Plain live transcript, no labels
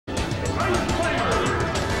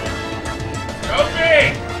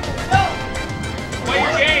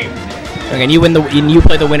Okay, and you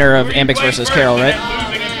play the winner of Ambix versus Carol, right?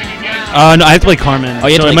 No, I have to play Carmen. Oh,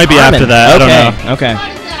 you have so to it play might Carmen. be after that. Okay. I don't know.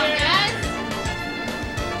 Okay.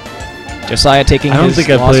 Josiah taking I don't his think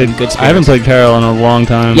I've loss in played. good I spirits. haven't played Carol in a long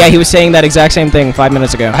time. Yeah, he was saying that exact same thing 5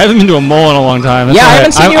 minutes ago. I haven't been to a mall in a long time. That's Yeah, I why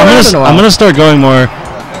haven't seen you around in a while. I'm gonna start going more.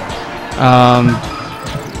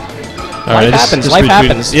 Life happens. Just Life retweeted.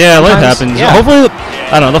 happens. Yeah, life Sometimes- happens. yeah. Hopefully,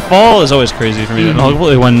 I don't know. The fall is always crazy for me. And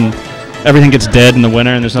hopefully, when everything gets dead in the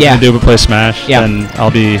winter and there's nothing Yeah. to do but play Smash, Yeah. then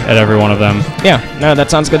I'll be at every one of them. Yeah, no, that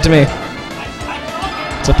sounds good to me.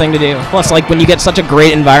 It's a thing to do. Plus, like, when you get such a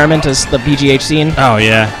great environment as the BGH scene, Oh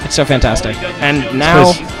yeah, it's so fantastic. And now,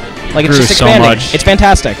 like, it's grew just so expanding. much. It's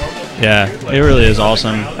fantastic. yeah, it really is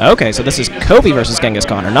awesome. Okay, so this is Kofi versus Genghis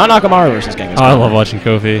Connor, not Nakamura versus Genghis Oh, I Connor. love watching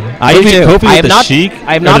Kofi. I do too. Kofi I with have the not- Sheik.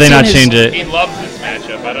 I have or not did they seen not his- change it? He loves this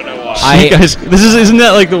matchup. I don't know why. I- Sheik, guys, isn't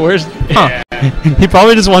that like the worst? Huh. He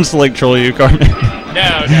probably just wants to like troll you, Carmen.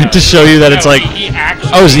 No. to show you that it's like. He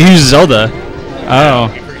actually. Oh, he used Zelda. Oh.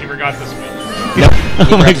 He forgot this one.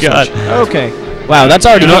 Oh my god. Okay. Wow, that's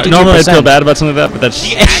already 52%. Normally I feel bad about something like that, but that's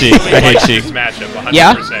Sheik. I hate Sheik. This matchup 100%.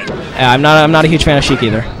 Yeah? I'm not a huge fan of Sheik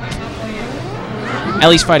either. At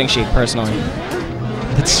least fighting Sheik, personally.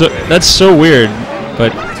 That's so weird.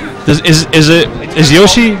 But is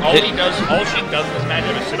Yoshi? All Sheik does in this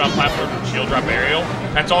matchup is sit on platform and shield drop aerial.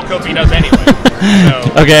 That's all Kofi does anyway.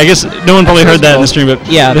 So, Okay, I guess no one probably heard that in the stream, but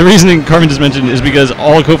Yeah. the reason Carmen just mentioned is because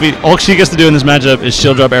all Sheik gets to do in this matchup is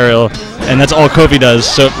shield drop aerial, and that's all Kofi does,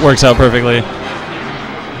 so it works out perfectly.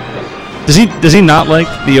 Does he not like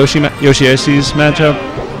the Yoshi Yoshi's matchup?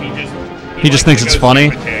 He just thinks it's funny?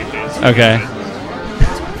 Okay.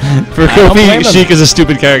 For don't blame Kofi, him. Sheik is a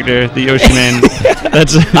stupid character. The Yoshi man.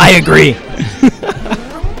 That's. I agree.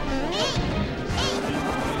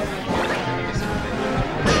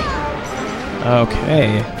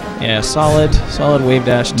 Okay. Yeah, solid wave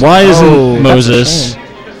dash. Why isn't Oh, that's a Moses shame.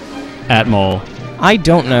 at MOAL? I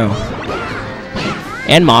don't know.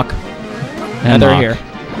 And Mock. And Neither are Mock. here.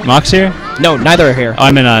 Mock's here? No, neither are here. Oh,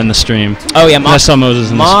 I mean, in the stream. Oh yeah, I Mock. saw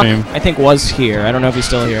Moses in the Mock, stream. I think, was here. I don't know if he's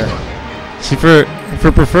still here. See, for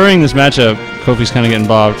preferring this matchup, Kofi's kind of getting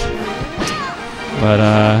bobbed. But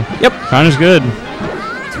Yep. Connor's good.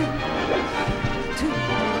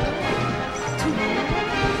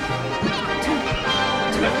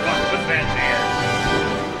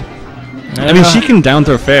 I mean, she can down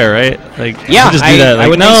throw fair, right? Like, Yeah, you just do I- that. I Like,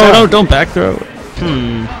 would think so. no, don't back throw.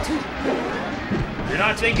 you're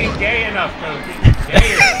not thinking gay enough,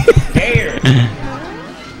 Kofi. Gayer.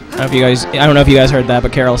 I don't know if you guys heard that,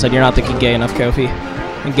 but Carol said you're not thinking gay enough, Kofi.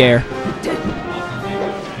 Gayer.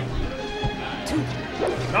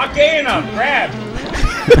 Not gay enough. Grab.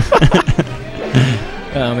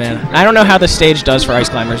 Oh man, I don't know how the stage does for ice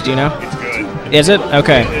climbers. Do you know? It's good. Is it?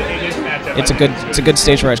 Okay. It is matchup. It's a good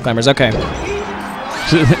stage for ice climbers. Okay.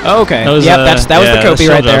 Okay. That was, yep. That was the yeah, Kofi shield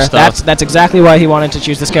right drop there. stuff. That's exactly why he wanted to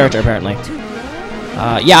choose this character apparently.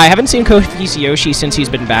 Yeah, I haven't seen Kofi's Yoshi since he's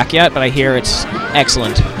been back yet, but I hear it's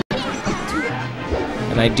excellent,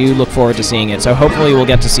 and I do look forward to seeing it. So hopefully we'll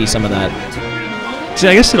get to see some of that. See,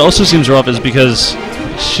 I guess it also seems rough is because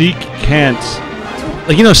Sheik can't.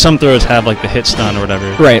 Like, you know, some throws have like the hit stun or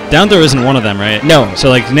whatever. Right. Down throw isn't one of them, right? No. So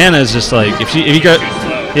like Nana is just like if you got,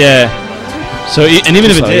 yeah. So and even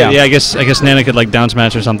if it slow, did, yeah. I guess Nana could like down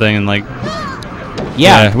smash or something and like.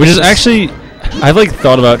 Yeah. Which is actually, I've like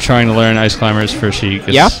thought about trying to learn ice climbers for Sheik.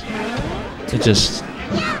 Yeah. It just,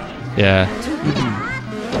 yeah.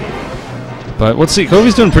 But let's see.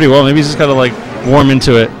 Kofi's doing pretty well. Maybe he's just got to like warm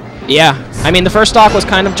into it. Yeah. I mean, the first stock was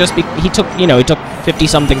kind of just he took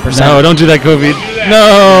 50-something%. No, don't do that, Kofi.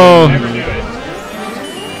 No.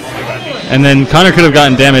 And then Connor could have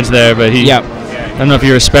gotten damage there, but he. Yep. I don't know if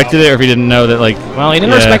he respected it or if he didn't know that, like. Well, he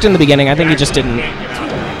didn't respect it in the beginning. I think he just didn't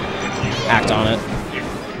act on it.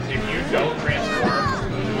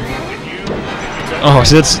 Oh,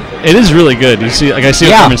 so it is really good. You see, like I see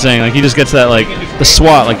what Yeah. Carmen's saying. Like he just gets that like the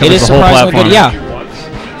SWAT like It covers is the whole surprisingly platform. good. Yeah.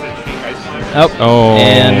 Oh.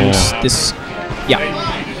 And this. Yeah.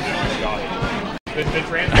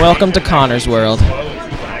 Welcome to Connor's world.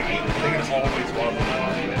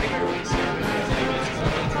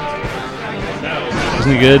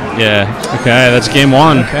 Isn't he good? Yeah. Okay, that's game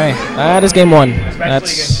one. Okay, that is game one.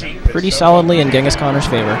 That's pretty solidly in Genghis Connor's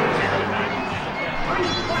favor.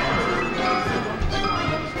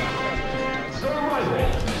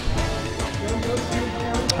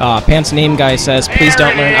 Pants Name Guy says, please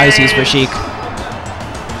don't learn Ices for Sheik.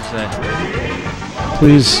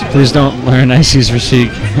 Please don't learn Ices for Sheik.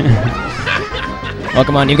 Well,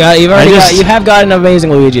 come on, you have got an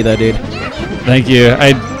amazing Luigi though, dude. Thank you.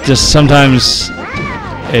 I just sometimes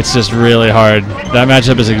it's just really hard. That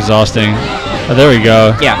matchup is exhausting. Oh, there we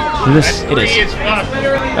go. Yeah, It is. it is. It's fun.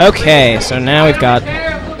 Okay, so now we've got...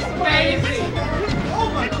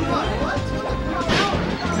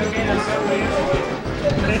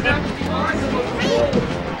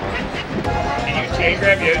 Can you chain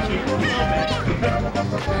grab Yoshi?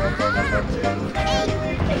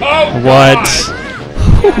 Oh, What?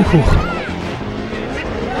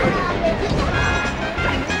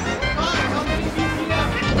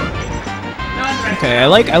 God. Okay, I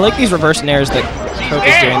like these reverse nairs that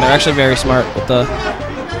Kofi's doing. They're actually very smart with the...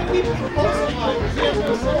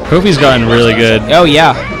 Kofi's gotten really good. Oh,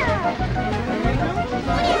 yeah.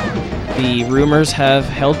 The rumors have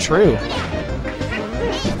held true.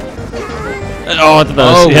 Oh, I thought that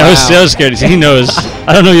was, Oh, yeah, wow. I was scared. He knows.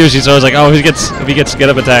 I don't know Yoshi, so I was like, oh, if he gets get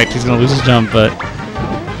up attacked, he's gonna lose his jump, but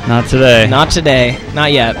not today. Not today.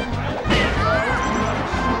 Not yet.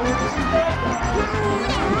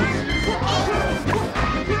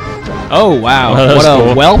 Oh, wow. Oh, that was what a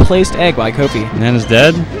cool. well-placed egg by Kofi. Nana's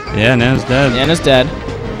dead? Yeah, Nana's dead. Nana's dead.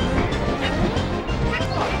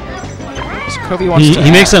 So Kofi wants to...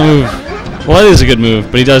 He makes that move. Well, it is a good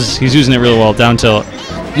move, but he's using it really well, down tilt.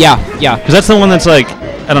 Yeah, yeah. Because that's the one that's like,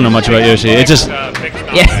 I don't know much about Yoshi. It just,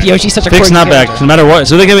 Yeah, Yoshi's such a fix quirky not back, character. no matter what.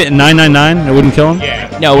 So they give it 999, it wouldn't kill him?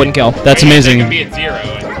 Yeah. No, it wouldn't kill. That's amazing. It could be at 0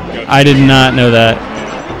 and go I did not know that.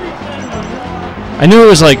 I knew it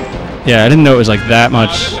was like, yeah, I didn't know it was like that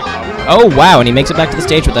much. Oh, wow, and he makes it back to the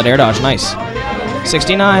stage with that air dodge. Nice.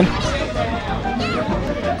 69.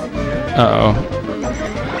 Uh-oh.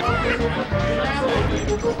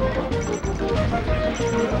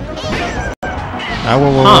 Ah,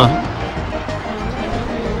 whoa, whoa, whoa. Huh.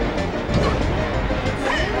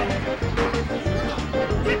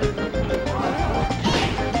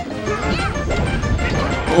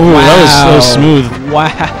 Ooh, that was smooth.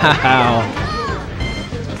 Wow.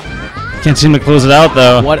 Can't seem to close it out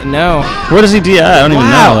though. What? No. Where does he DI? I don't even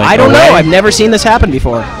Wow, know. Like, I don't know. away? I've never seen this happen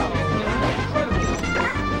before.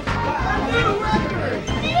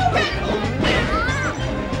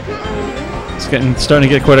 It's starting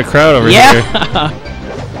to get quite a crowd over here. Yeah.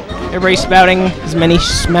 Everybody's spouting as many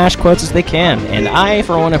Smash quotes as they can, and I,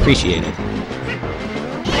 for one, appreciate it.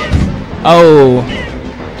 Oh.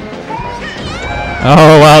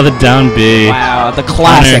 Oh wow, the down B. Wow, the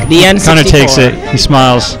classic, the N64. Connor takes it. He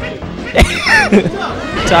smiles.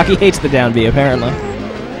 Taki hates the down B, apparently.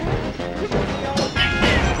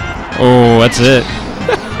 Oh, that's it.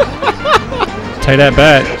 Tight at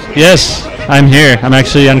bat. Yes, I'm here. I'm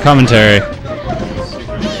actually on commentary.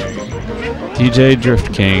 DJ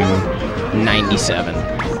Drift King. 97.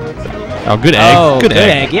 Oh, good egg. Oh, good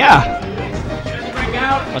egg. yeah.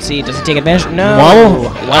 Let's see, does he take advantage? No. Whoa.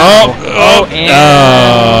 Wow. Oh, and...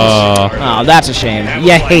 oh. Oh, that's a shame.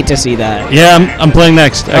 Yeah, hate to see that. Yeah, I'm playing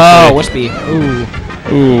next. Oh, Actually. Wispy. Ooh.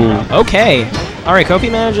 Ooh. Okay. All right, Kofi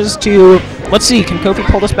manages to... Let's see, can Kofi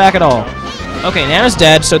pull this back at all? Okay, Nana's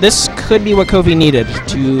dead, so this could be what Kofi needed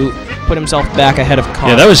to put himself back ahead of Con.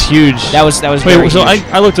 Yeah, that was huge. That was very Wait, so huge.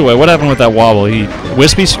 I looked away. What happened with that wobble?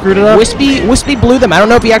 Wispy screwed it up? Wispy blew them. I don't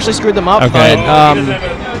know if he actually screwed them up, Okay. but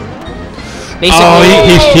basically...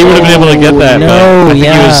 Oh, he would have been able to get that, no, but I think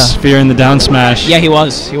yeah. he was fearing the down smash. Yeah, he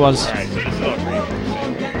was. He was.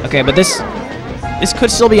 Okay, but this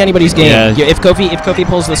could still be anybody's game. Yeah. If Kofi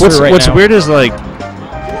pulls this through right What's now. weird is like,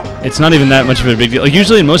 it's not even that much of a big deal. Like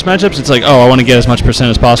usually in most matchups, it's like, oh, I want to get as much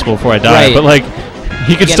percent as possible before I die. Right. But like,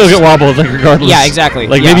 he could still get wobbled like regardless. Yeah, exactly.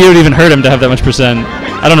 Like Yeah. maybe it would even hurt him to have that much percent.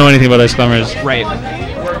 I don't know anything about ice climbers. Right.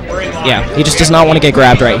 Yeah, he just does not want to get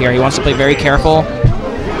grabbed right here. He wants to play very careful,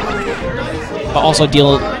 but also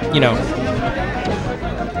deal, you know.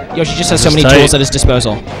 Yoshi just has so many tight. tools at his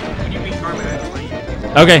disposal.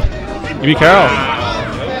 Okay, you be Carol.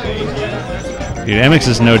 Dude, Amex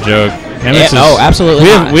is no joke. Amex is, oh, absolutely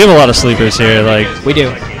not. We have a lot of sleepers here, like We do.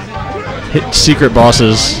 hit secret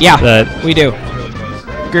bosses. Yeah, That we do.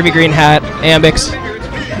 Groovy Green Hat, Ambix.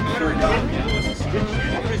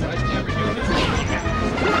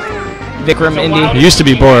 Vikram Indy. he used to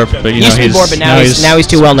be Borb, but you Used know to be he's Borb, but now he's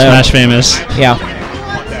too well known. Smash famous. Yeah.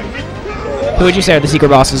 Who would you say are the secret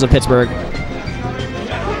bosses of Pittsburgh?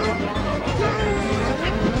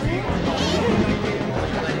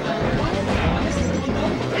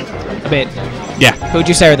 A bit. Yeah. Who would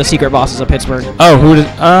you say are the secret bosses of Pittsburgh? Oh, who did?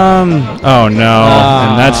 Oh no,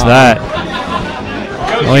 and that's that.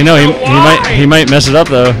 Well, you know he might mess it up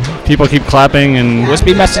though. People keep clapping and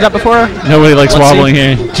Wispy messed it up before? nobody likes Let's wobbling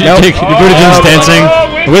see. here. Nope. Buddha Jim's dancing.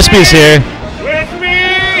 Wispy's here.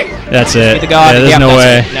 Wispy! That's it. The god. Yeah, there's Yep, no that's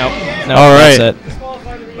way. it. No, All right. that's it.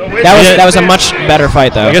 The Wispy. That was a much better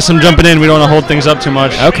fight though. I guess I'm jumping in. We don't want to hold things up too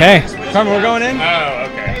much. Okay. Carmen, we're going in. Oh,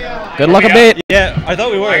 okay. Good luck a bait. Yeah, I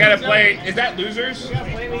thought we were. I gotta play. Is that losers?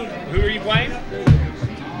 Who are you playing?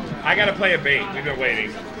 I gotta play a bait. We've been waiting.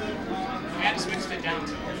 Is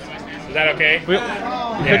that okay? We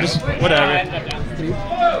could just whatever.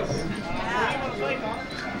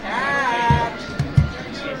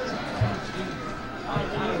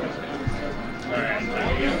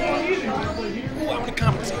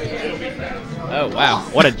 Oh wow,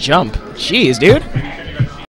 what a jump! Jeez, dude.